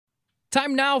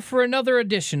Time now for another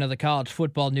edition of the College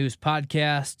Football News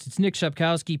Podcast. It's Nick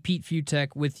Shepkowski, Pete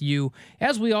Futek with you,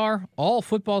 as we are all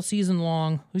football season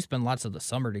long. We spend lots of the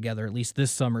summer together, at least this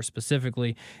summer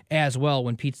specifically, as well,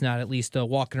 when Pete's not at least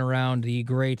walking around the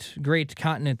great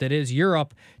continent that is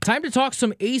Europe. Time to talk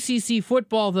some ACC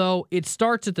football, though. It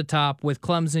starts at the top with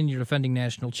Clemson, your defending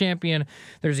national champion.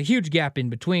 There's a huge gap in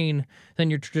between. Then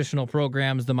your traditional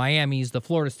programs, the Miamis, the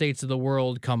Florida States of the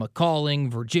world, come a-calling.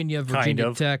 Virginia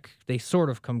Tech. They sort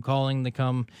of come calling. They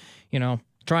come,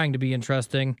 trying to be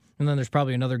interesting. And then there's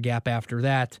probably another gap after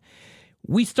that.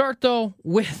 We start, though,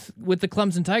 with the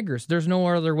Clemson Tigers. There's no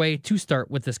other way to start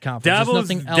with this conference. There's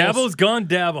nothing else. Dabo's gone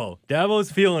Dabo.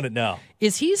 Dabo's feeling it now.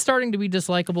 Is he starting to be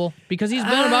dislikable? Because he's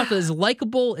been about as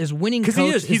likable as winning coach.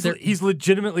 Because he is. He's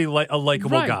legitimately a likable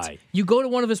guy. You go to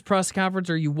one of his press conferences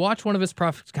or you watch one of his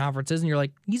press conferences and you're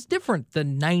like, he's different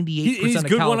than 98% of college coaches. He's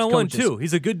good one-on-one, too.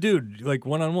 He's a good dude, like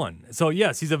one-on-one. So,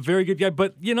 yes, he's a very good guy.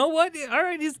 But you know what? All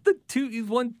right, he's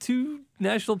won two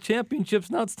national championships.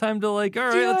 Now it's time to let's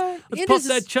puff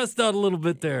that chest out a little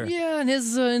bit there. Yeah, and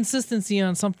his insistency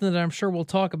on something that I'm sure we'll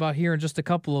talk about here in just a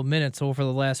couple of minutes over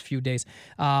the last few days.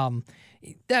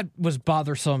 That was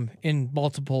bothersome in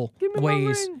multiple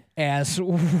ways as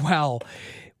well.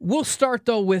 We'll start,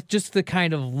 though, with just the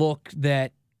kind of look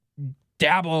that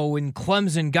Dabo and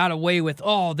Clemson got away with.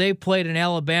 They played an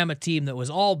Alabama team that was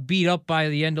all beat up by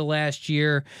the end of last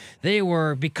year. They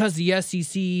were, because the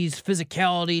SEC's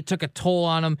physicality took a toll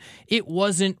on them, it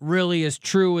wasn't really as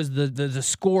true as the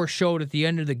score showed at the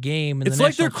end of the game. It's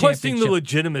like they're questioning the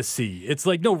legitimacy. It's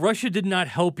like, no, Russia did not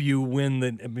help you win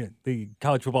the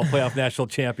college football playoff national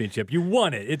championship. You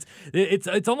won it.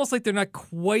 It's almost like they're not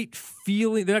quite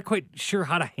sure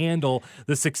how to handle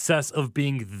the success of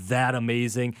being that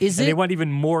amazing. They want even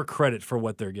more credit for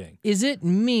what they're getting. Is it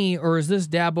me, or is this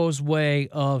Dabo's way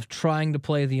of trying to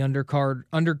play the underdog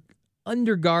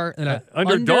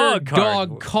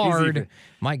card?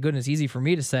 My goodness, easy for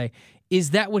me to say.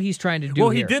 Is that what he's trying to do? Well,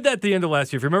 he did that at the end of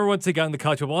last year. If you remember, once they got in the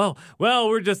college football,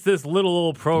 we're just this little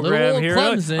old program here.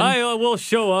 We'll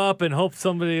show up and hope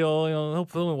somebody will,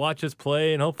 hopefully watch us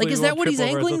play, and hopefully. Is that what he's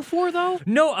angling for, though?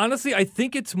 No, honestly, I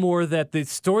think it's more that the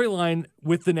storyline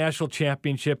with the national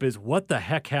championship is what the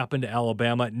heck happened to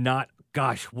Alabama, not,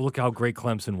 gosh, look how great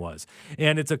Clemson was.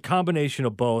 And it's a combination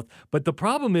of both. But the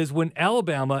problem is when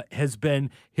Alabama has been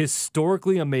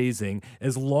historically amazing,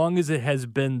 as long as it has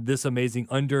been this amazing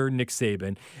under Nick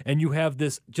Saban, and you have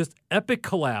this just epic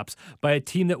collapse by a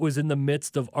team that was in the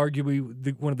midst of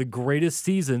arguably one of the greatest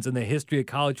seasons in the history of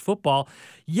college football,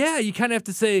 you kind of have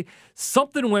to say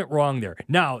something went wrong there.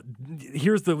 Now,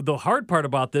 here's the hard part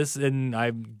about this, and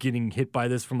I'm getting hit by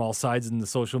this from all sides in the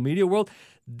social media world.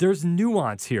 There's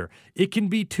nuance here. It can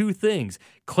be two things.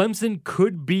 Clemson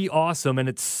could be awesome, and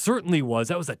it certainly was.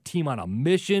 That was a team on a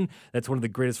mission. That's one of the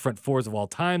greatest front fours of all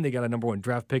time. They got a number one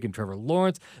draft pick in Trevor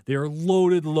Lawrence. They are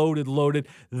loaded.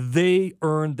 They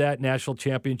earned that national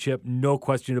championship, no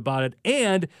question about it.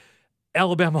 And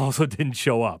Alabama also didn't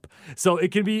show up. So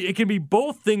it can be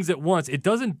both things at once. It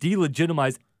doesn't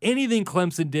delegitimize anything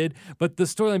Clemson did, but the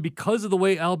storyline, because of the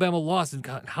way Alabama lost and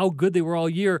how good they were all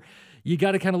year, you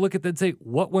got to kind of look at that and say,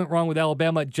 what went wrong with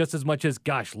Alabama just as much as,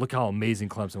 gosh, look how amazing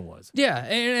Clemson was. Yeah,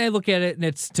 and I look at it, and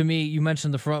it's, to me, you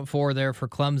mentioned the front four there for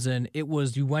Clemson. It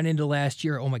was, you went into last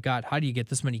year, oh my God, how do you get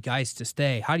this many guys to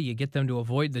stay? How do you get them to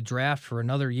avoid the draft for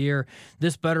another year?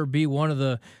 This better be one of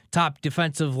the top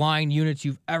defensive line units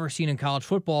you've ever seen in college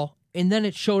football. And then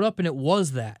it showed up, and it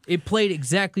was that. It played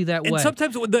exactly that way. And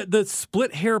sometimes the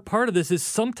split hair part of this is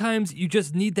sometimes you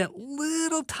just need that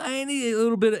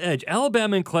little bit of edge.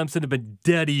 Alabama and Clemson have been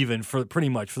dead even for pretty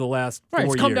much for the last 4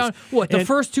 years. It's come down. The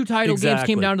first two title games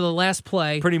came down to the last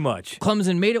play. Pretty much.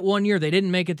 Clemson made it one year. They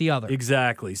didn't make it the other.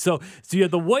 Exactly. So you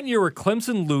had the 1 year where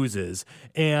Clemson loses,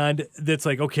 and that's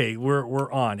like, okay, we're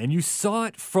on. And you saw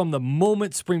it from the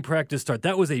moment spring practice started.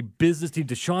 That was a business team.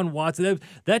 Deshaun Watson,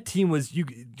 that team was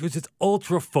just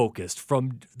ultra focused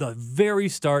from the very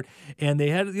start, and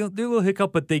they had their little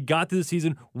hiccup, but they got to the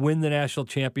season, win the national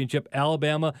championship.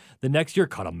 Alabama the next year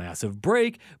caught a massive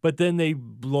break, but then they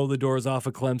blow the doors off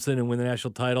of Clemson and win the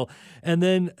national title. And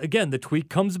then again, the tweak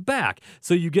comes back.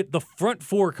 So you get the front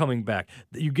four coming back.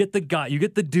 You get the guy, you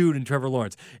get the dude in Trevor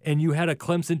Lawrence, and you had a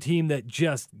Clemson team that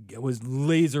just was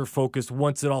laser focused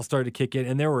once it all started to kick in.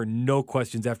 And there were no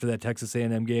questions after that Texas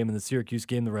A&M game and the Syracuse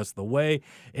game the rest of the way,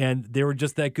 and they were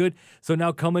just that good. So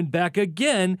now coming back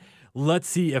again, let's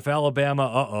see if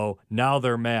Alabama, now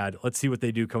they're mad. Let's see what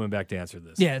they do coming back to answer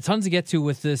this. Yeah, tons to get to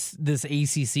with this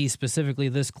ACC, specifically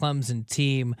this Clemson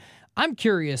team. I'm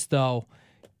curious, though,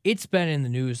 it's been in the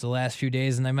news the last few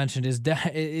days, and I mentioned is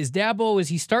Dabo, is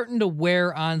he starting to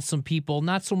wear on some people,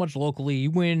 not so much locally.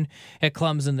 You win at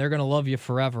Clemson, they're going to love you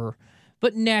forever.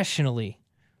 But nationally,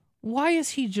 why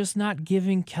is he just not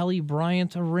giving Kelly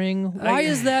Bryant a ring? Why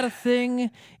is that a thing?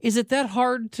 Is it that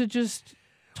hard to just...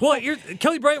 Well,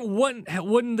 Kelly Bryant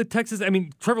won the Texas. I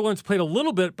mean, Trevor Lawrence played a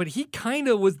little bit, but he kind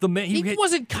of was the man. He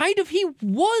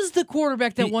was the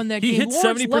quarterback that won that game. He hit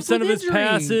 70% of his injury.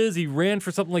 passes. He ran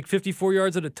for something like 54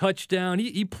 yards at a touchdown.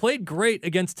 He played great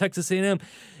against Texas A&M.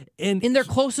 And in their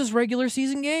closest regular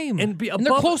season game. In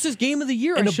their closest game of the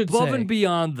year, I should say. And above and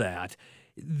beyond that,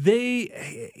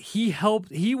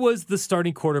 he was the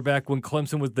starting quarterback when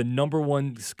Clemson was the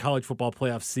 #1 college football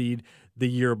playoff seed the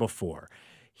year before.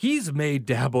 He's made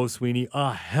Dabo Swinney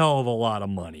a hell of a lot of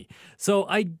money. So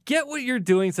I get what you're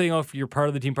doing, saying, "Oh, you're part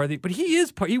of the team, but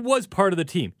he was part of the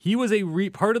team. He was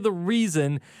part of the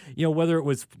reason, whether it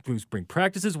was through spring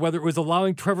practices, whether it was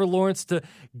allowing Trevor Lawrence to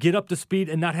get up to speed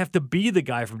and not have to be the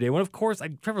guy from day one. Of course,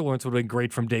 Trevor Lawrence would have been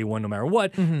great from day one, no matter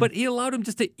what. But he allowed him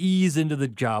just to ease into the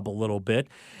job a little bit.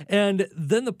 And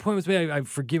then the point was made. I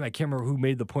can't remember who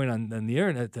made the point on the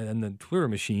internet and the Twitter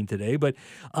machine today, but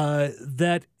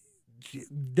that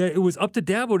it was up to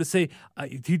Dabo to say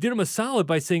he did him a solid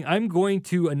by saying, I'm going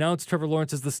to announce Trevor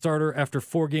Lawrence as the starter after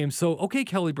 4 games. So, okay,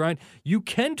 Kelly Bryant, you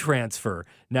can transfer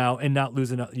now and not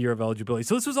lose a year of eligibility.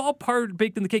 So this was all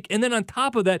baked in the cake. And then on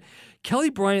top of that,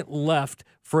 Kelly Bryant left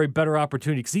for a better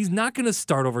opportunity because he's not going to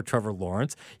start over Trevor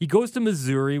Lawrence. He goes to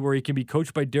Missouri where he can be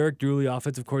coached by Derek Dooley,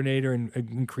 offensive coordinator, and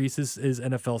increases his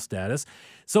NFL status.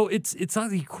 So it's not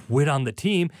that he quit on the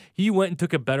team. He went and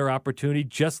took a better opportunity,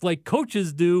 just like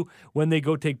coaches do when they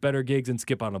go take better gigs and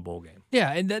skip on a bowl game.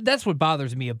 Yeah, and that's what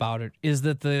bothers me about it, is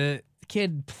that the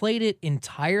kid played it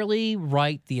entirely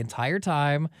right the entire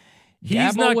time. He's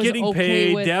Dabo not getting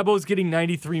okay paid. Dabo's getting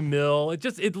 $93 million.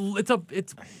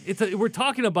 We're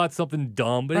talking about something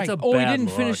dumb, but right. It's a bad he didn't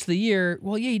look. finish the year.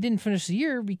 Well, yeah, he didn't finish the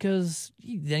year because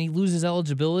then he loses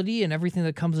eligibility and everything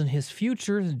that comes in his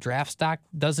future. The draft stock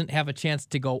doesn't have a chance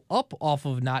to go up off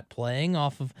of not playing,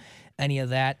 off of any of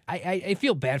that. I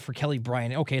feel bad for Kelly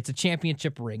Bryant. Okay, it's a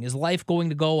championship ring. Is life going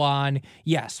to go on?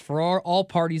 Yes, for all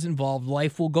parties involved,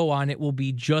 life will go on. It will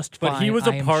be just fine. But he was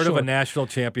a part of a national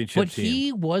championship team. But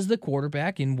he was the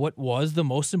quarterback in what was the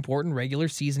most important regular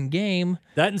season game.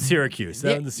 That in Syracuse.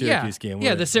 That in the Syracuse game.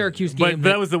 Yeah, the Syracuse game. But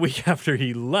that was the week after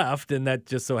he left, and that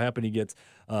just so happened he gets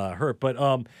hurt. But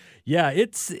yeah,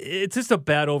 it's just a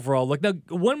bad overall look. Now,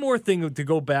 one more thing to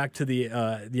go back to the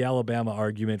Alabama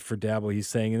argument for Dabo. He's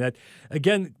saying, and that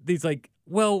again, he's like,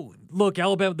 well, look,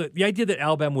 Alabama. The idea that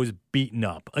Alabama was beaten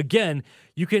up. Again,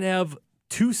 you can have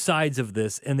two sides of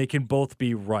this, and they can both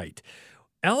be right.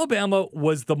 Alabama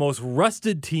was the most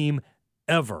rested team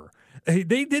ever.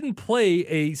 They didn't play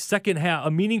a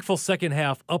meaningful second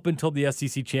half up until the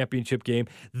SEC championship game.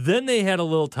 Then they had a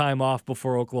little time off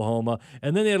before Oklahoma,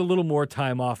 and then they had a little more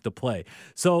time off to play.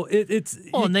 So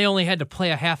and they only had to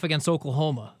play a half against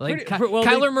Oklahoma.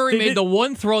 Kyler Murray made the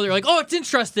one throw. They're like, oh, it's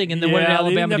interesting. And then what did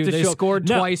Alabama do? They scored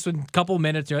twice in a couple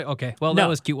minutes. You're like, okay, well, that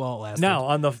was cute while it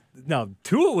lasted. Now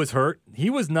Tua was hurt. He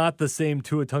was not the same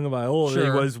Tua Tagovailoa that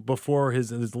he was before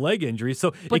his leg injury.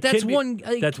 So, but that's one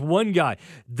guy.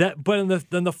 But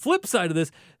on the flip side of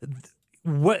this,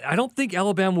 I don't think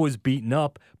Alabama was beaten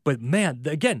up. But man,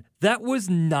 again, that was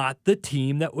not the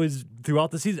team that was throughout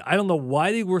the season. I don't know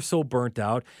why they were so burnt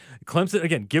out. Clemson,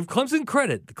 again, give Clemson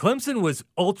credit. Clemson was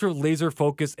ultra laser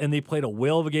focused, and they played a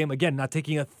whale of a game. Again, not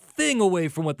taking a thing away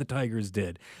from what the Tigers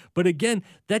did. But again,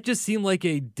 that just seemed like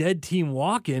a dead team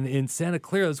walk-in in Santa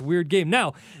Clara, this weird game.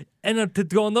 Now, and to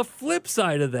go on the flip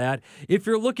side of that, if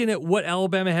you're looking at what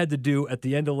Alabama had to do at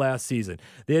the end of last season,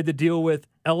 they had to deal with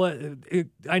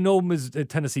I know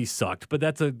Tennessee sucked, but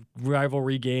that's a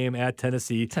rivalry game at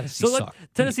Tennessee.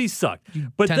 Tennessee sucked.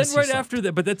 But then after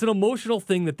that, but that's an emotional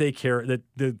thing that they care, that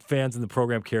the fans in the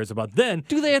program cares about. Then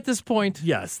do they at this point?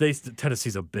 Yes,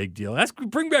 Tennessee's a big deal.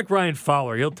 Bring back Ryan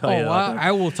Fowler. He'll tell you. I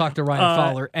will talk to Ryan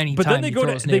Fowler anytime. But then they go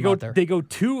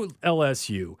to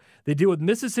LSU. They deal with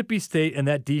Mississippi State and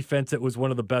that defense that was one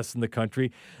of the best in the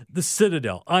country. The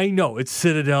Citadel. I know it's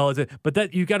Citadel, but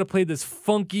that you got to play this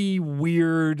funky,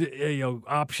 weird,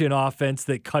 option offense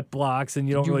that cut blocks, and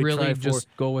you don't really try just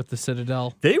go with the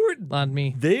Citadel. They were on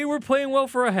me. They were playing well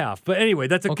for a half, but anyway,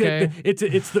 that's okay.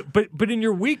 But in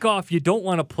your week off, you don't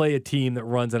want to play a team that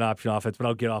runs an option offense. But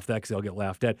I'll get off that because I'll get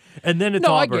laughed at. And then it's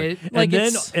Auburn. I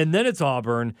get it. And then it's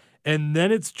Auburn. and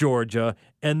then it's Georgia,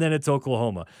 and then it's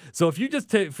Oklahoma. So if you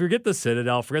just forget the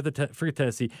Citadel, forget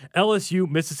Tennessee, LSU,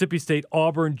 Mississippi State,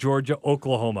 Auburn, Georgia,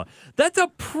 Oklahoma. That's a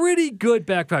pretty good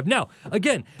back five. Now,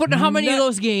 again, but how many of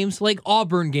those games, like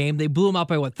Auburn game, they blew them out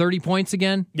by 30 points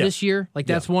again this year? Like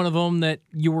that's one of them that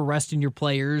you were resting your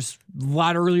players a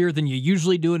lot earlier than you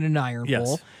usually do in an Iron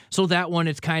Bowl. So that one,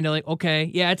 it's kind of like,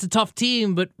 okay, yeah, it's a tough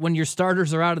team, but when your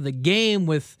starters are out of the game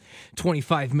with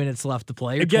 25 minutes left to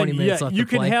play or 20 minutes left to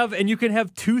play. You can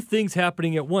have two things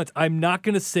happening at once. I'm not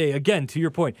going to say, again, to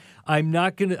your point, I'm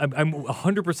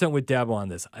 100% with Dabo on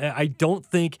this. I don't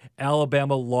think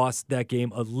Alabama lost that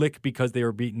game a lick because they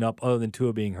were beaten up other than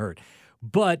Tua being hurt.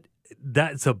 But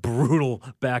that's a brutal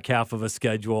back half of a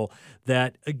schedule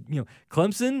that,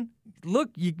 Clemson,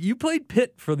 look, you played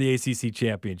Pitt for the ACC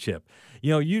championship.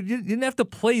 You didn't have to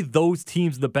play those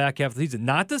teams in the back half of the season.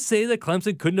 Not to say that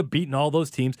Clemson couldn't have beaten all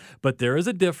those teams, but there is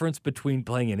a difference between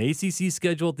playing an ACC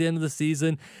schedule at the end of the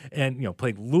season and,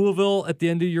 playing Louisville at the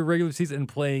end of your regular season and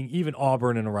playing even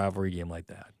Auburn in a rivalry game like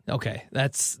that. Okay,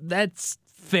 that's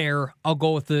fair. I'll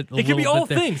go with it. It can be all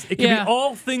things. It can be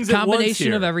all things at once here.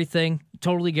 Combination of everything.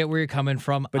 Totally get where you're coming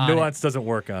from. But nuance doesn't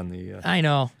work on the. I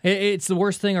know it's the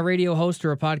worst thing a radio host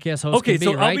or a podcast host. Okay, can be,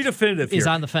 so right? I'll be definitive. Here. Is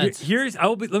on the fence.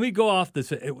 Let me go off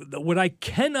this. What I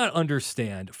cannot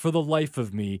understand for the life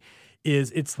of me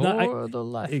is the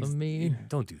life of me.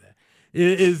 Don't do that.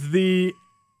 Is the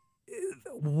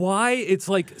why it's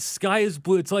like sky is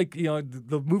blue. It's like,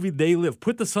 the movie They Live.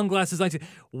 Put the sunglasses on.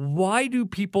 Why do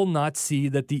people not see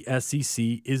that the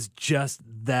SEC is just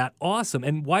that awesome?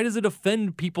 And why does it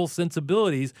offend people's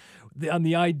sensibilities on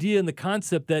the idea and the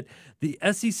concept that the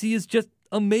SEC is just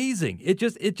amazing? It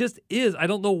just is. I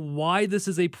don't know why this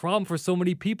is a problem for so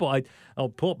many people. I'll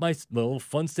pull up my little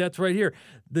fun stats right here.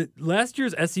 The last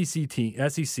year's SEC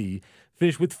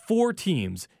finished with 4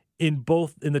 teams in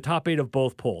the top 8 of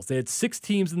both polls. They had 6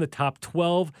 teams in the top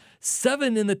 12,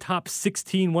 7 in the top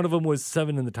 16. One of them was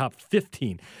 7 in the top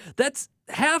 15. That's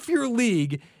half your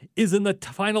league is in the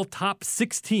final top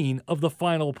 16 of the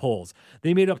final polls.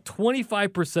 They made up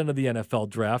 25% of the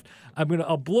NFL draft.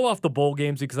 I'll blow off the bowl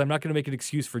games because I'm not going to make an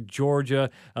excuse for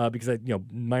Georgia because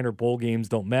minor bowl games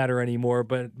don't matter anymore.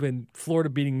 But when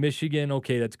Florida beating Michigan,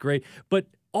 okay, that's great. But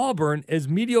Auburn, as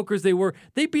mediocre as they were,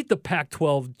 they beat the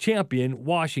Pac-12 champion,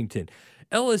 Washington.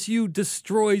 LSU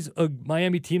destroys a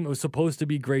Miami team that was supposed to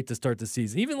be great to start the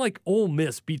season. Even like Ole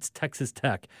Miss beats Texas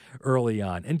Tech early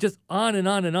on. And just on and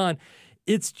on and on.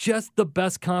 It's just the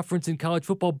best conference in college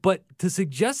football. But to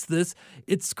suggest this,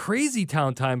 it's crazy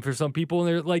town time for some people. And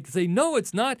they're like, say, no,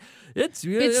 it's not. It's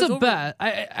the best.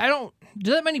 I don't.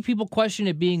 Do that many people question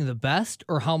it being the best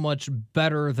or how much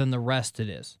better than the rest it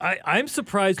is? I'm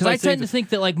surprised. Because I tend to think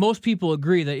that like most people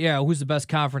agree that, who's the best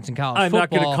conference in college football? I'm not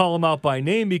going to call him out by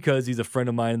name because he's a friend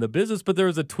of mine in the business, but there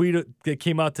was a tweet that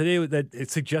came out today that it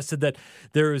suggested that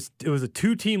it was a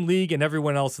 2-team league and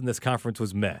everyone else in this conference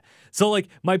was meh. So like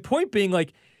my point being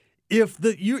like,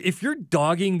 if you're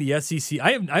dogging the SEC,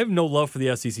 I have no love for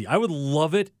the SEC. I would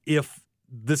love it if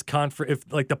this conference,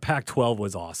 if like the Pac-12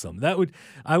 was awesome.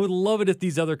 I would love it if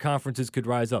these other conferences could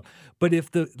rise up. But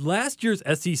if the last year's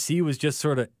SEC was just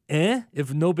sort of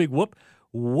if no big whoop,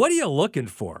 what are you looking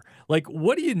for? Like,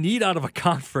 what do you need out of a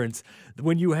conference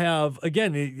when you have,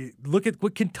 again, look at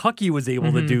what Kentucky was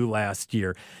able to do last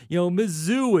year.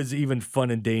 Mizzou was even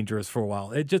fun and dangerous for a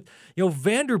while. It just,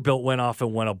 Vanderbilt went off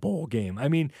and won a bowl game. I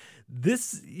mean,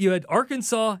 you had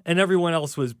Arkansas and everyone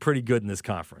else was pretty good in this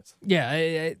conference.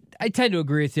 Yeah, I tend to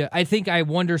agree with you. I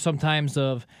wonder sometimes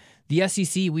of the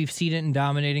SEC, we've seen it in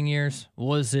dominating years.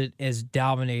 Was it as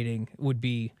dominating would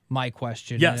be my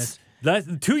question. Yes.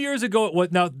 2 years ago, it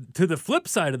was. Now, to the flip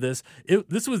side of this,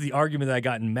 this was the argument that I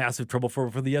got in massive trouble for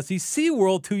the SEC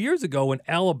world 2 years ago when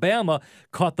Alabama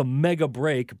caught the mega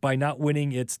break by not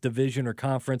winning its division or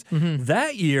conference.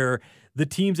 That year, the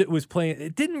teams it was playing,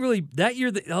 it didn't really, that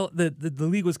year the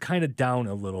league was kind of down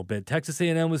a little bit. Texas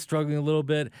A&M was struggling a little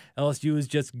bit. LSU was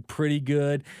just pretty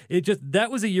good.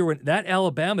 That was a year when that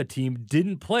Alabama team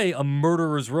didn't play a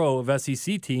murderer's row of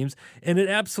SEC teams, and it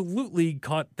absolutely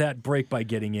caught that break by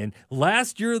getting in.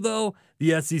 Last year, though,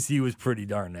 the SEC was pretty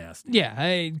darn nasty.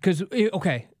 Yeah, because,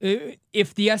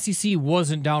 if the SEC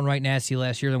wasn't downright nasty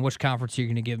last year, then which conference are you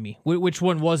going to give me? Which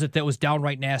one was it that was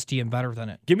downright nasty and better than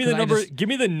it? Give me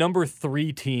the number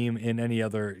 3 team in any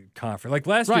other conference. Like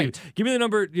last year, give me the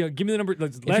number. Give me the number. If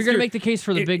you're going to make the case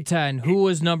for the Big Ten, who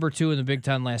was number 2 in the Big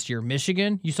Ten last year?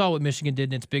 Michigan. You saw what Michigan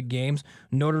did in its big games.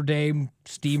 Notre Dame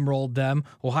steamrolled them.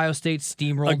 Ohio State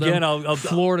steamrolled them.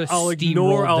 Florida steamrolled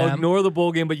them. I'll ignore the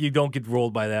bowl game, but you don't get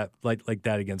rolled by that like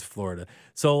that against Florida.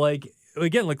 So like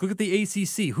again, like look at the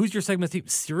ACC. Who's your second best team?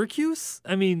 Syracuse?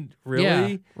 I mean, really?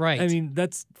 Yeah, right. I mean,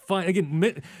 that's fine. Again,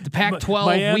 the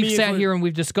Pac-12, we've sat here and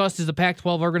we've discussed, is the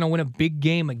Pac-12 are going to win a big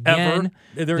game again?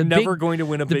 Ever? They're never going to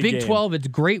win a big game. The Big 12, it's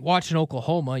great watching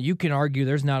Oklahoma. You can argue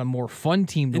there's not a more fun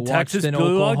team to watch Texas than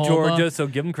blew Oklahoma. out Georgia, so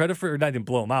give them credit for, not didn't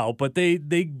blow them out, but they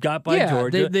got by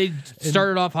Georgia. They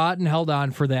started off hot and held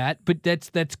on for that, but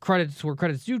that's credits where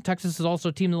credit's due. Texas is also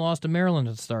a team that lost to Maryland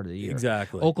at the start of the year.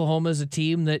 Exactly. Oklahoma is a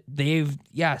team that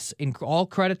yes, in all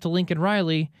credit to Lincoln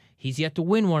Riley, he's yet to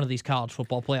win one of these college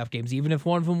football playoff games. Even if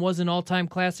one of them was an all-time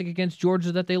classic against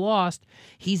Georgia that they lost,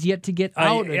 he's yet to get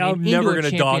out. I'm never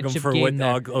going to dog him for what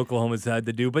Oklahoma's had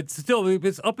to do, but still,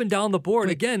 it's up and down the board.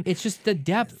 But again, it's just the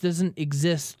depth doesn't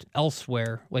exist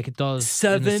elsewhere like it does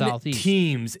in the Southeast. 7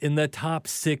 teams in the top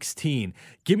 16.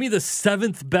 Give me the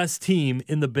 7th best team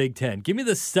in the Big Ten. Give me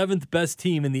the 7th best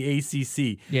team in the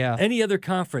ACC. Yeah. Any other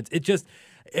conference.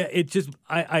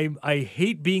 I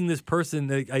hate being this person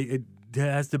that it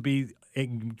has to be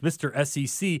Mr.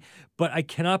 SEC, but I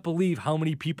cannot believe how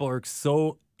many people are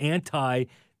so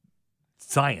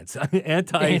anti-science,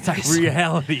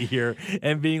 anti-reality here,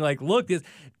 and being like, look,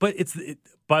 by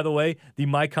the way, the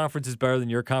my conference is better than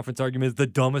your conference argument is the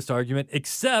dumbest argument,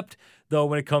 except, though,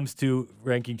 when it comes to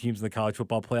ranking teams in the college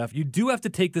football playoff, you do have to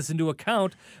take this into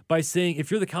account by saying, if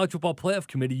you're the college football playoff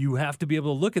committee, you have to be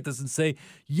able to look at this and say,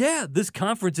 yeah, this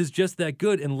conference is just that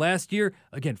good. And last year,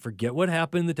 again, forget what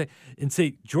happened and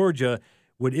say Georgia,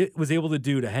 what it was able to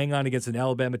do to hang on against an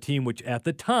Alabama team, which at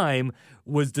the time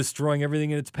was destroying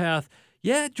everything in its path.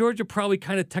 Yeah, Georgia probably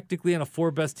kind of technically on a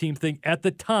 4 best team thing at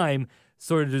the time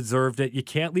sort of deserved it. You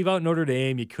can't leave out Notre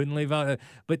Dame. You couldn't leave out,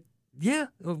 but yeah,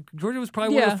 Georgia was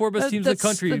probably one of the 4 best teams in the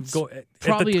country at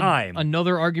the time.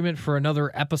 Another argument for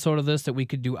another episode of this that we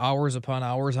could do hours upon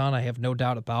hours on. I have no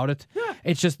doubt about it. Yeah.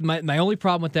 It's just my only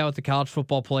problem with that with the college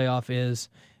football playoff is,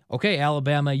 okay,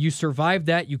 Alabama, you survived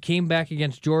that. You came back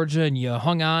against Georgia and you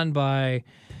hung on by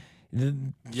the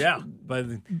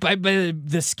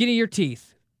skin of your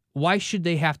teeth. Why should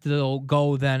they have to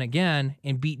go then again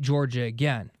and beat Georgia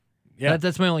again? Yeah.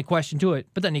 That's my only question to it.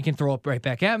 But then you can throw it right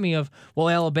back at me of, well,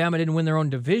 Alabama didn't win their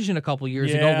own division a couple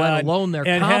years ago, let alone their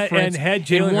conference,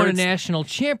 and won a national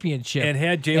championship. And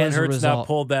had Jalen Hurts not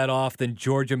pulled that off, then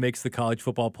Georgia makes the college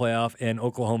football playoff, and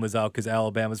Oklahoma's out because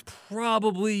Alabama's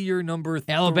probably your number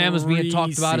 3 Alabama's being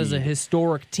talked about as a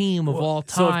historic team of all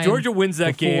time. So if Georgia wins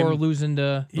that game,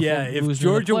 if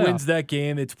Georgia wins that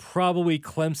game, it's probably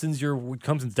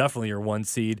Clemson's definitely your 1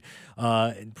 seed.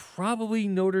 And probably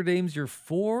Notre Dame's your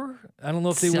 4. I don't know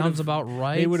if they would have. Sounds about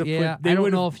right. They would have. Yeah, I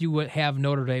don't know if you would have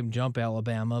Notre Dame jump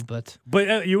Alabama, but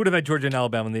you would have had Georgia and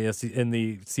Alabama in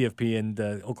the CFP, and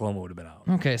Oklahoma would have been out.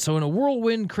 Okay, so in a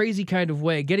whirlwind, crazy kind of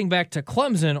way, getting back to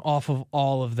Clemson off of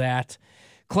all of that,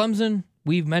 Clemson,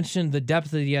 we've mentioned the depth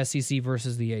of the SEC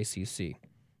versus the ACC.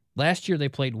 Last year, they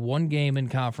played 1 game in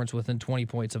conference within 20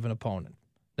 points of an opponent.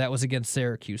 That was against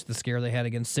Syracuse, the scare they had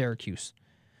against Syracuse.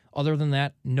 Other than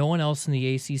that, no one else in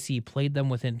the ACC played them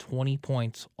within 20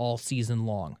 points all season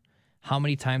long. How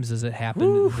many times has it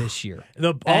happened this year?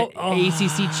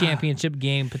 ACC championship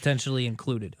game potentially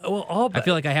included. I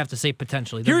feel like I have to say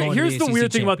potentially. Here's the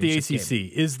weird thing about the ACC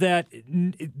is that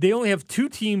they only have 2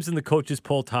 teams in the coaches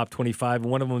poll top 25, and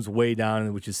one of them is way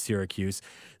down, which is Syracuse.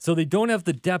 So they don't have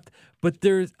the depth, but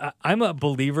I'm a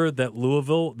believer that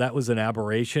Louisville, that was an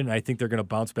aberration. I think they're going to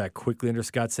bounce back quickly under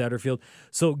Scott Satterfield.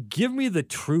 So give me the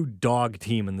true dog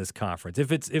team in this conference.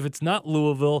 If it's not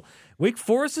Louisville, Wake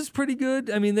Forest is pretty good.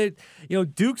 I mean,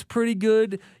 Duke's pretty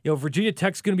good. Virginia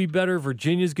Tech's going to be better.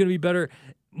 Virginia's going to be better.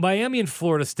 Miami and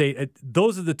Florida State,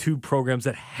 those are the 2 programs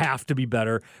that have to be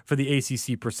better for the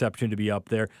ACC perception to be up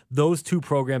there. Those 2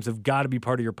 programs have got to be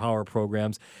part of your power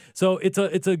programs. So it's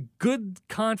a good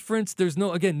conference. There's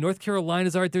North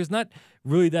Carolina's all right. There's not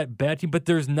really that bad team, but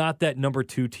there's not that number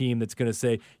 2 team that's going to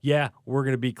say, yeah, we're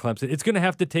going to beat Clemson. It's going to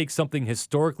have to take something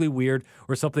historically weird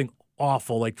or something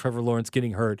awful like Trevor Lawrence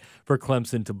getting hurt for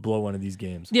Clemson to blow one of these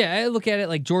games. Yeah, I look at it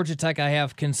like Georgia Tech I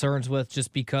have concerns with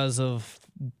just because of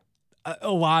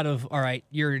a lot of, all right,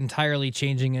 you're entirely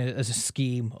changing a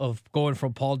scheme of going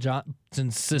from Paul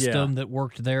Johnson's system that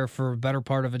worked there for a better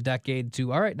part of a decade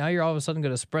to, all right, now you're all of a sudden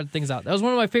going to spread things out. That was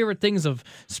one of my favorite things of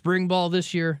spring ball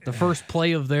this year, the first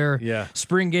play of their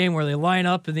spring game where they line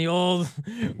up in the old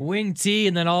wing tee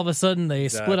and then all of a sudden they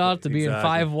split out to be in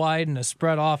 5 wide and a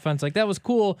spread offense. Like, that was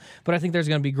cool, but I think there's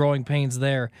going to be growing pains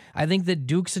there. I think that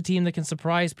Duke's a team that can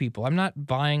surprise people. I'm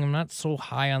not so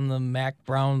high on the Mac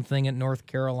Brown thing at North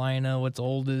Carolina. What's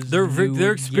old is their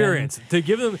experience. To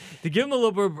give them a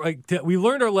little bit. We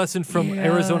learned our lesson from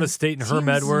Arizona State and Herm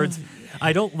Edwards.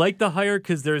 I don't like the hire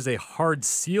because there's a hard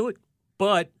ceiling,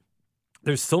 but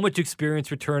There's so much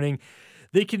experience returning.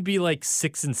 They can be like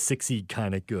 6-6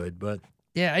 kind of good, but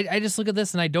Yeah, I just look at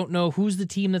this and I don't know who's the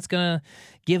team that's going to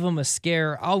give them a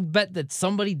scare. I'll bet that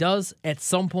somebody does at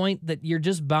some point, that you're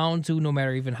just bound to, no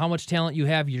matter even how much talent you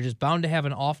have, you're just bound to have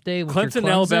an off day with Clemson your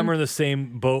and Alabama are in the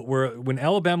same boat where when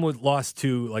Alabama was lost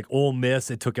to like Ole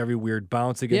Miss, it took every weird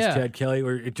bounce against Chad Kelly,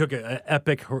 or it took an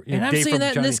epic and I'm day saying from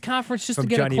that Johnny, in this conference just to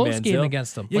get Johnny a close game Manziel.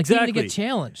 against them. Like, Exactly. even to get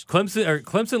challenged.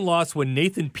 Clemson lost when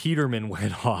Nathan Peterman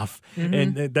went off,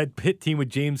 and that Pitt team with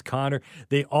James Conner.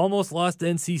 They almost lost to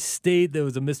NC State. There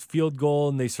was a missed field goal,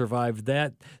 and they survived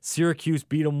that. Syracuse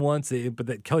beat them once, but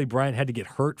that Kelly Bryant had to get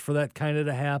hurt for that kind of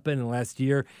to happen. And last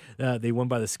year, they won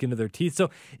by the skin of their teeth.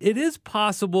 So it is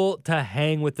possible to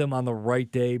hang with them on the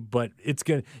right day, but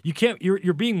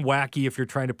you're being wacky if you're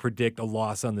trying to predict a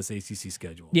loss on this ACC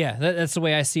schedule. Yeah, that's the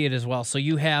way I see it as well. So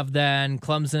you have then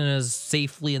Clemson is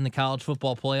safely in the college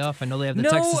football playoff. I know they have the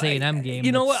Texas A&M game.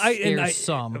 You know what? I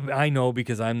I know,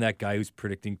 because I'm that guy who's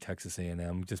predicting Texas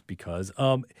A&M just because.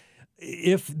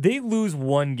 If they lose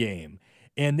one game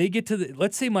and they get to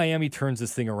let's say Miami turns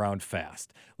this thing around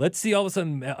fast. Let's see all of a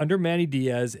sudden under Manny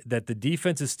Diaz that the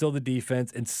defense is still the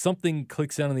defense and something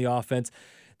clicks down on the offense.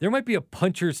 There might be a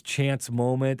puncher's chance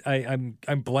moment. I'm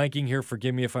blanking here.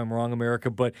 Forgive me if I'm wrong,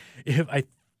 America. But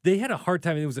they had a hard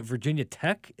time. It was at Virginia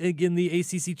Tech in the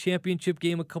ACC championship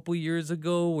game a couple years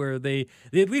ago where they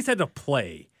at least had to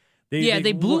play.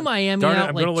 They blew Miami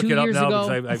out like 2 years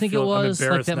ago. I think it was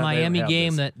like that Miami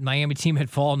game that Miami team had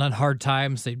fallen on hard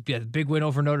times. They had a big win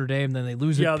over Notre Dame, then they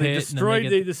lose at Pitt.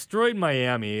 They destroyed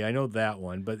Miami. I know that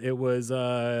one, but it was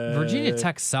Virginia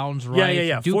Tech sounds right.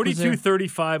 Yeah.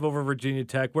 42-35 over Virginia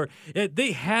Tech, where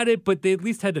they had it, but they at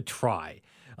least had to try.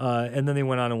 And then they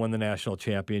went on and won the national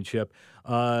championship.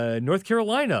 North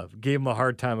Carolina gave them a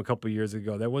hard time a couple years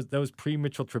ago. That was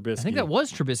pre-Mitchell Trubisky. I think that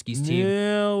was Trubisky's team.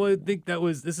 No, I think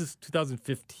this is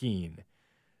 2015.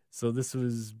 So this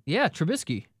was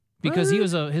Trubisky, because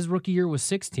his rookie year was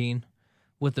 16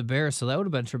 with the Bears, so that would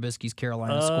have been Trubisky's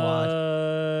Carolina squad.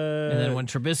 And then when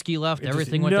Trubisky left,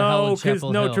 everything went to hell in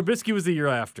Chapel Hill. Trubisky was the year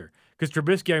after. Because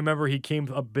Trubisky, I remember he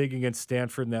came up big against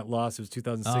Stanford in that loss. It was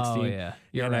 2016. Oh, yeah.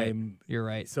 You're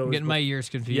right. So I'm getting my years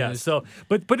confused. Yeah, so,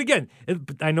 but again,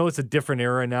 I know it's a different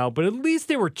era now, but at least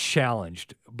they were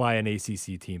challenged by an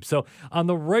ACC team. So on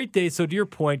the right day, so to your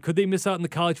point, could they miss out in the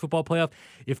college football playoff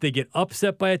if they get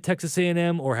upset by a Texas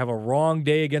A&M or have a wrong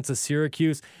day against a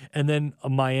Syracuse, and then a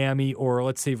Miami or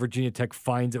let's say Virginia Tech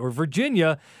finds it, or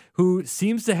Virginia, who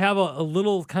seems to have a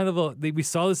little kind of we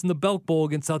saw this in the Belk Bowl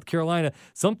against South Carolina.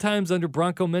 Sometimes under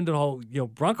Bronco Mendenhall,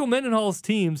 Bronco Mendenhall's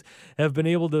teams have been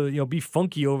able to, be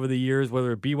funky over the years,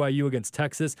 whether it BYU against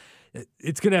Texas.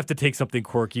 It's going to have to take something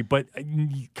quirky, but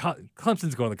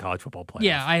Clemson's going to the college football playoff.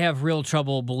 Yeah, I have real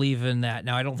trouble believing that.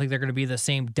 Now, I don't think they're going to be the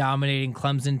same dominating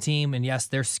Clemson team, and yes,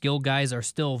 their skill guys are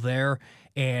still there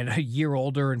and a year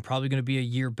older and probably going to be a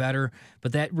year better,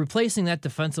 but that replacing that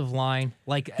defensive line,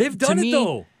 like they've done it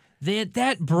though.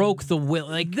 That broke the will.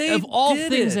 Like, of all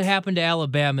things that happened to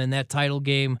Alabama in that title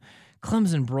game,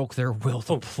 Clemson broke their will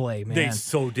to play, man. They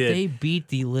so did. They beat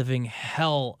the living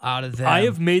hell out of them. I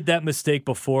have made that mistake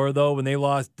before, though, when they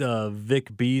lost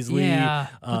Vic Beasley, but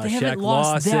they Shaq haven't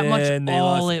lost Lawson, that much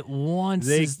all at once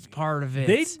is part of it.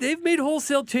 They've made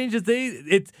wholesale changes.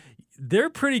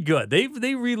 They're pretty good.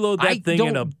 They reload that thing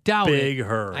in a big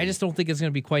hurry. I just don't think it's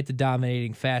going to be quite the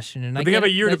dominating fashion. And they have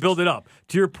a year to build it up.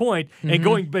 To your point, and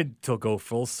to go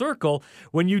full circle,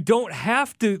 when you don't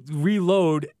have to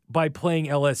reload by playing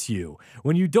LSU,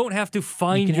 when you don't have to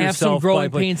find yourself, have some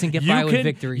growing pains and get by with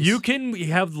victories. You can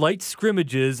have light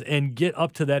scrimmages and get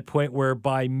up to that point where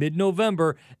by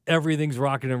mid-November, everything's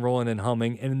rocking and rolling and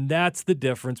humming, and that's the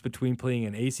difference between playing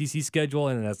an ACC schedule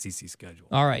and an SEC schedule.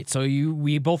 All right, so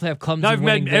we both have Clemson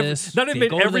winning this. I've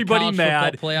made everybody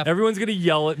mad. Everyone's going to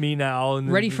yell at me now.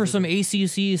 And ready for some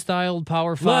ACC-styled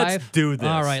Power 5? Let's do this.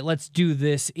 All right, let's do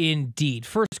this indeed.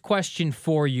 First question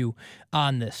for you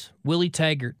on this. Willie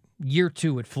Taggart, year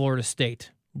 2 at Florida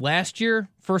State. Last year,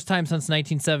 first time since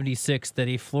 1976 that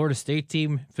a Florida State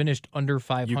team finished under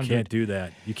 500. You can't do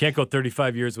that. You can't go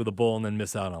 35 years with a bowl and then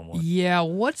miss out on one. Yeah,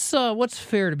 what's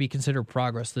fair to be considered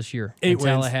progress this year 8 in wins.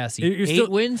 Tallahassee? You're 8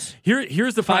 wins?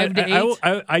 Here's the 5 to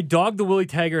 8? I dog the Willie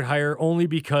Taggart hire only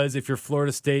because if you're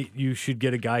Florida State, you should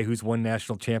get a guy who's won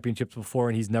national championships before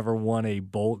and he's never won a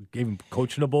bowl, even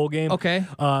coached in a bowl game. Okay.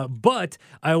 But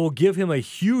I will give him a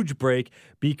huge break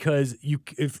because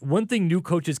if one thing new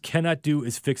coaches cannot do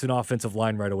is fix an offensive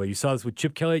line right away. You saw this with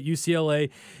Chip Kelly at UCLA.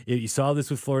 You saw this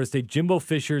with Florida State. Jimbo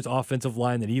Fisher's offensive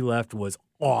line that he left was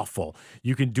awful.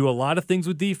 You can do a lot of things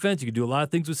with defense. You can do a lot of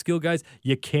things with skill guys.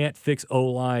 You can't fix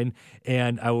O-line,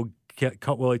 and I will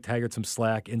cut Willie Taggart some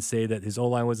slack and say that his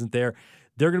O-line wasn't there.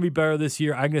 They're going to be better this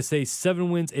year. I'm going to say 7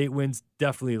 wins, 8 wins,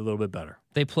 definitely a little bit better.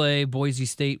 They play Boise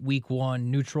State week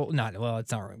 1, neutral. It's not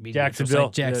right. Jacksonville.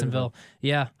 Jacksonville.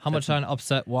 Yeah. How much on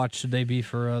upset watch should they be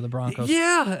for the Broncos?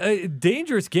 Yeah,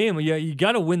 dangerous game. Yeah, you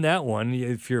got to win that one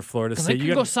if you're Florida State.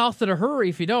 You go south in a hurry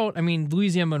if you don't. I mean,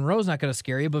 Louisiana Monroe's not going to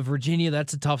scare you, but Virginia,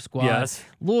 that's a tough squad. Yes.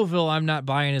 Louisville, I'm not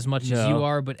buying as much as you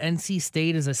are, but NC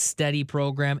State is a steady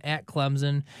program at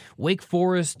Clemson. Wake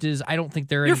Forest is, I don't think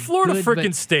they're You're Florida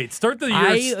freaking State. Start the year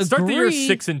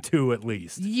 6-2 at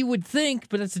least. You would think,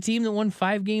 but it's a team that won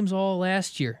 5 games all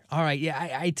last year. All right,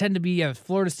 yeah, I tend to be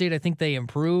Florida State. I think they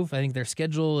improve. I think their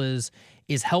schedule is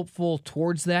helpful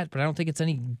towards that, but I don't think it's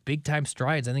any big time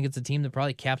strides. I think it's a team that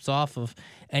probably caps off of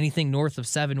anything north of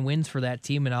 7 wins for that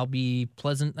team, and I'll be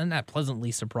not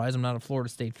pleasantly surprised. I'm not a Florida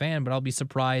State fan, but I'll be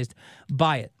surprised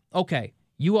by it. Okay,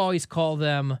 you always call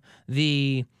them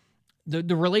the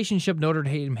relationship Notre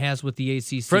Dame has with the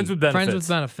ACC. Friends with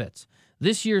benefits.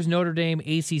 This year's Notre Dame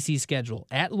ACC schedule: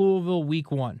 at Louisville,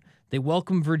 week 1. They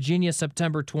welcome Virginia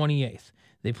September 28th.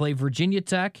 They play Virginia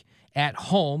Tech at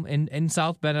home in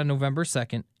South Bend on November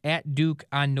 2nd, at Duke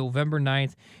on November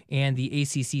 9th, and the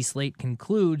ACC slate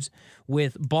concludes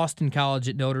with Boston College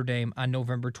at Notre Dame on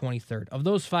November 23rd. Of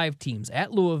those 5 teams,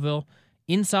 at Louisville,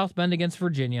 in South Bend against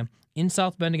Virginia, in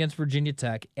South Bend against Virginia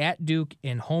Tech, at Duke,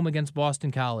 and home against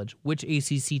Boston College, which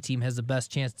ACC team has the best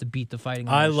chance to beat the Fighting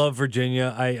Irish? I love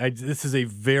Virginia. This is a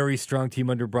very strong team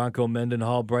under Bronco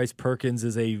Mendenhall. Bryce Perkins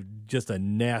is just a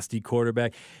nasty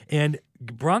quarterback. And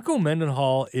Bronco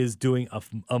Mendenhall is doing an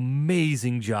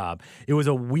amazing job. It was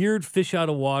a weird fish out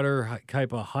of water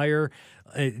type of hire.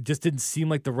 It just didn't seem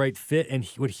like the right fit. And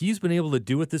what he's been able to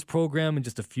do with this program in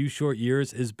just a few short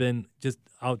years has been just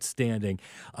outstanding.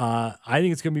 I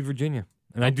think it's going to be Virginia.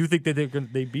 And I do think that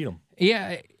they beat them.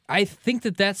 Yeah, I think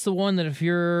that's the one that if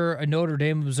you're a Notre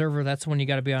Dame observer, that's the one you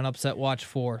got to be on upset watch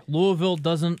for. Louisville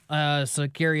doesn't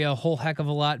scare you a whole heck of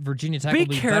a lot. Virginia Tech will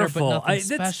be careful. Better, but nothing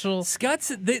special.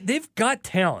 Scott's they've got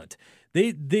talent. They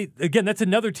again, that's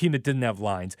another team that didn't have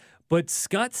lines. But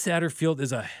Scott Satterfield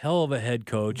is a hell of a head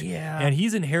coach, and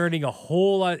he's inheriting a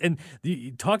whole lot. And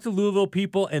you talk to Louisville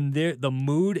people, and the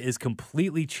mood is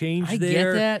completely changed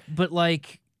there. I get that, but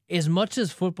as much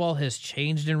as football has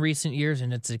changed in recent years,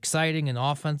 and it's exciting, and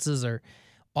offensive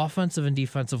and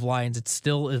defensive lines, it's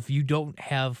still, if you don't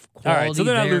have quality, all right, so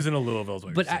they're not losing to Louisville.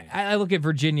 But I look at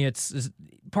Virginia. It's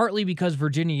partly because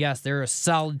Virginia, yes, they're a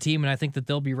solid team, and I think that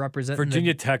they'll be representing.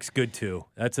 Virginia Tech's good too.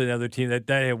 That's another team that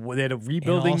they had a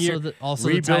rebuilding year. The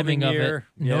timing of it.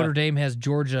 Notre Dame has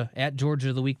Georgia at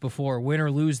Georgia the week before. Win or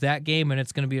lose that game, and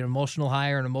it's going to be an emotional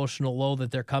high or an emotional low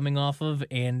that they're coming off of,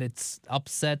 and it's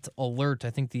upset alert. I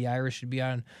think the Irish should be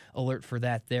on alert for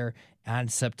that there on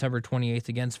September 28th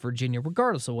against Virginia,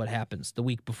 regardless of what happens the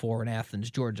week before in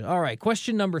Athens, Georgia. All right,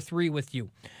 question number 3 with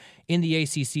you in the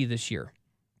ACC this year.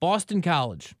 Boston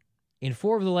College. In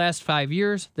 4 of the last 5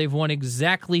 years, they've won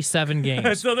exactly 7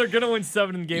 games. So they're going to win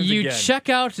 7 games again. You check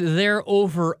out their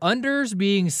over-unders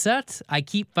being set. I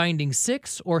keep finding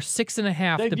 6 or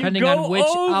 6.5, depending on which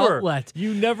outlet.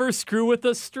 You never screw with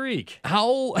a streak.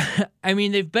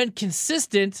 They've been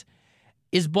consistent.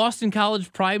 Is Boston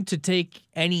College primed to take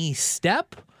any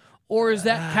step? Or is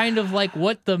that kind of like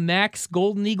what the max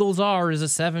Golden Eagles are, is a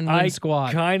 7-win squad?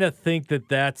 I kind of think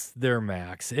that's their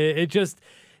max.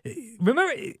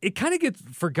 Remember, it kind of gets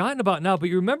forgotten about now, but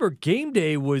you remember Game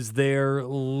Day was there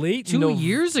late 2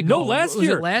 years ago. No, last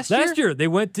year. Last year? They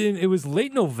went in, it was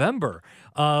late November,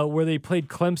 where they played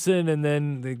Clemson, and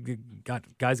then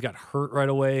guys got hurt right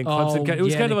away. And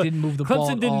Clemson didn't move the ball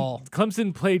at all.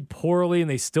 Clemson played poorly, and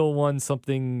they still won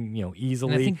something,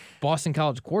 easily. And I think Boston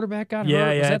College quarterback got hurt. Yeah,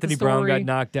 Anthony Brown got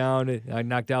knocked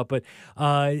out. But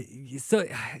so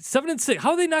 7-6.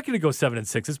 How are they not going to go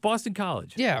 7-6? It's Boston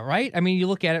College. Yeah, right. I mean, you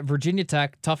look at it. Virginia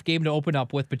Tech, tough game to open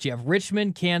up with, but you have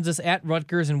Richmond, Kansas, at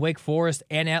Rutgers, and Wake Forest,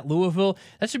 and at Louisville.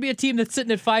 That should be a team that's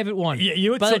sitting at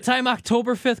 5-1. By the time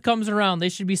October 5th comes around, they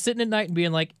should be sitting at night and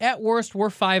being like, at worst, we're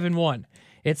 5-1.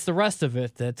 It's the rest of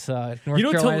it that's North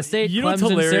Carolina State,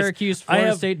 Clemson, Syracuse,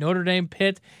 Florida State, Notre Dame,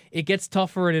 Pitt. It gets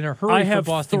tougher and in a hurry for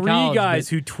Boston College. I have 3 guys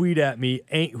who tweet at me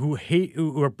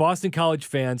who are Boston College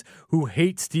fans who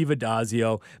hate Steve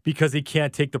Adazio because he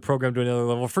can't take the program to another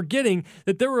level, forgetting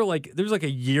that there was a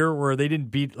year where they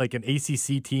didn't beat like an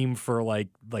ACC team for like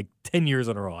 10 years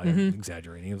in a row. I'm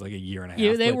exaggerating. It was like a year and a half.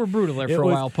 Yeah, they were brutal there for a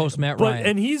while post Matt Ryan.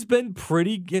 And he's been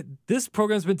pretty good. This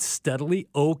program's been steadily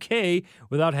okay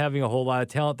without having a whole lot of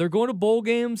talent. They're going to bowl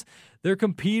games. They're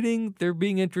competing. They're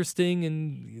being interesting,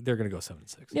 and they're going to go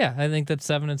 7-6. Yeah, I think that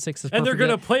 7-6 is perfect. And they're going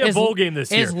to play a bowl game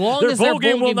this year. As long their as bowl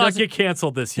game will not doesn't- get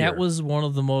canceled this year. That was one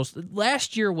of the most.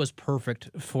 Last year was perfect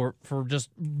for just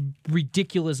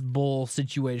ridiculous bowl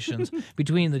situations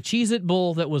between the Cheez-It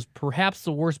Bowl, that was perhaps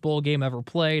the worst bowl game ever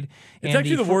played. It's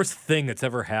actually the worst thing that's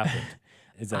ever happened.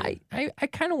 Is that I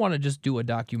kind of want to just do a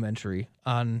documentary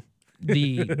on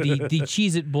the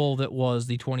Cheez-It Bowl that was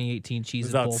the 2018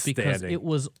 Cheez-It Bowl, because outstanding. it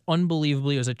was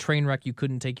unbelievably. It was a train wreck you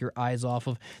couldn't take your eyes off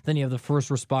of. Then you have the First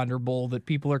Responder Bowl that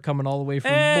people are coming all the way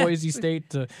from Boise State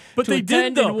to But to they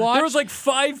attend did, though. and watch. There was like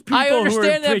 5 people I who were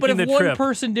understand that, but taking if the one trip.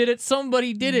 person did it,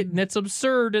 somebody did it, and it's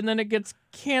absurd, and then it gets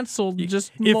canceled just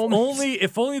If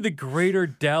moments. only the greater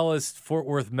Dallas-Fort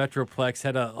Worth Metroplex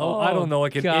had I don't know,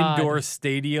 like an God. indoor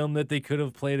stadium that they could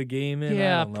have played a game in. I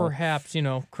Yeah, don't know. perhaps,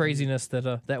 craziness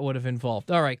that would have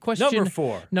involved. All right, question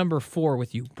Number 4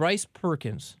 with you. Bryce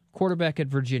Perkins, quarterback at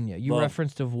Virginia. You Love.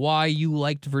 referenced of why you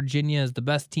liked Virginia as the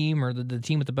best team, or the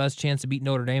team with the best chance to beat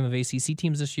Notre Dame of ACC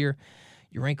teams this year.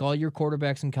 You rank all your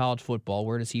quarterbacks in college football.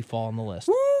 Where does he fall on the list?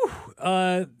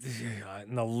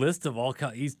 In the list of all,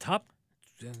 he's top.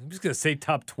 I'm just gonna say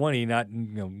top 20, not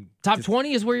Top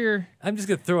 20 is where you're I'm just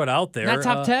gonna throw it out there. not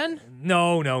top 10?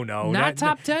 No. Not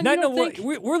top 10, No, you don't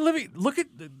think? We're living. Look at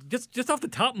just off the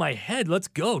top of my head. Let's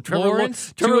go. Trevor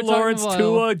Lawrence, Trevor Tua Lawrence, Tagovailoa.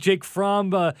 Tua, Jake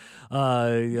Fromm,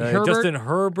 Herbert. Justin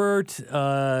Herbert.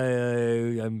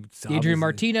 Adrian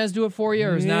Martinez do it for you,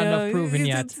 or is not enough proven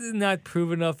yet? It's not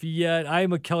proven enough yet.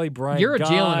 I'm a Kelly Bryant. You're a guy.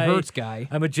 Jalen Hurts guy.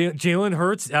 I'm a Jalen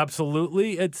Hurts.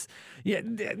 Absolutely.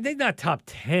 They're not top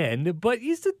 10, but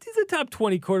he's a top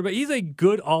 20 quarterback. He's a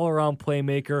good all-around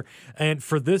playmaker, and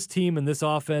for this team and this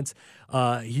offense,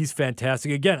 he's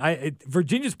fantastic. Again,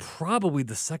 Virginia's probably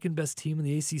the second best team in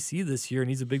the ACC this year, and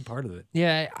he's a big part of it.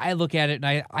 Yeah, I look at it,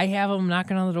 and I have him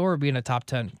knocking on the door of being a top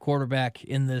 10 quarterback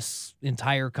in this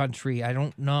entire country. I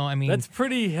don't know. I mean, That's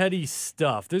pretty heady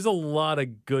stuff. There's a lot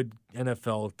of good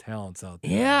NFL talents out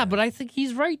there. yeah, but I think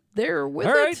he's right there with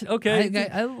All right, it. okay.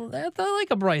 I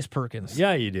like a Bryce Perkins.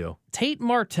 Yeah, you do. Tate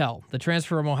Martell, the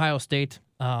transfer from Ohio State.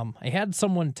 I had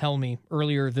someone tell me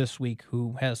earlier this week,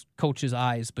 who has coach's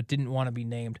eyes but didn't want to be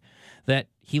named, that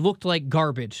he looked like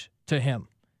garbage to him.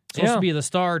 Supposed to be the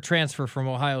star transfer from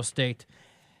Ohio State.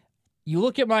 You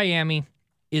look at Miami.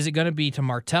 Is it going to be to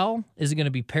Martell? Is it going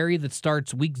to be Perry that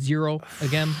starts week 0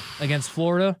 again against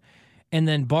Florida? And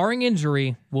then, barring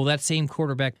injury, will that same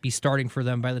quarterback be starting for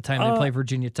them by the time they play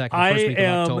Virginia Tech in the first week of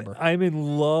October? I'm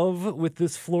in love with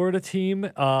this Florida team.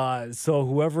 So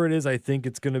whoever it is, I think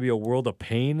it's going to be a world of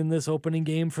pain in this opening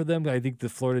game for them. I think the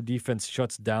Florida defense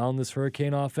shuts down this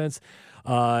Hurricane offense.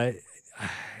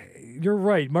 You're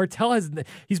right. Martell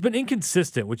he's been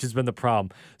inconsistent, which has been the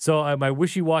problem. So my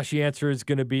wishy-washy answer is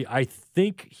going to be, I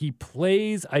think he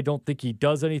plays. I don't think he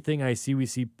does anything. I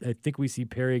think we see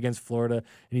Perry against Florida,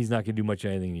 and he's not going to do much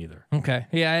of anything either. Okay.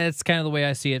 Yeah, it's kind of the way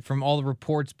I see it. From all the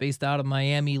reports based out of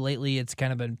Miami lately, it's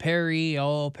kind of been Perry.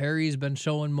 Oh, Perry's been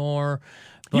showing more.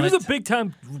 He was a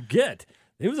big-time get.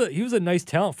 He was a nice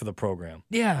talent for the program.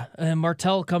 Yeah, and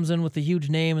Martell comes in with a huge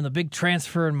name and the big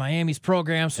transfer in Miami's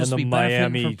program. Supposed And to the be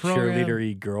benefiting Miami from program.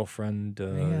 cheerleader girlfriend.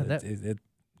 That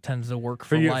tends to work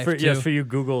for for you, life, too. Yes, for you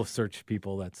Google search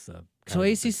people, that's So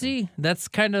ACC, that's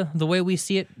kind of the way we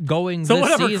see it going so this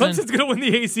whatever, season. Clemson's going to win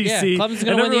the ACC. Yeah, Clemson's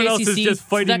going and to win the everyone ACC. else is just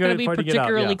fighting, it's not going to be fighting it out.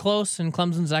 particularly Yeah. close, and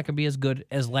Clemson's not going to be as good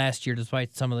as last year,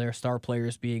 despite some of their star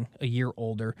players being a year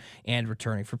older and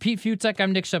returning. For Pete Futek,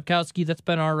 I'm Nick Shepkowski. That's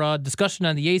been our discussion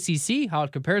on the ACC, how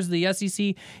it compares to the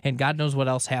SEC, and God knows what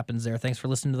else happens there. Thanks for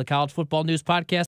listening to the College Football News Podcast.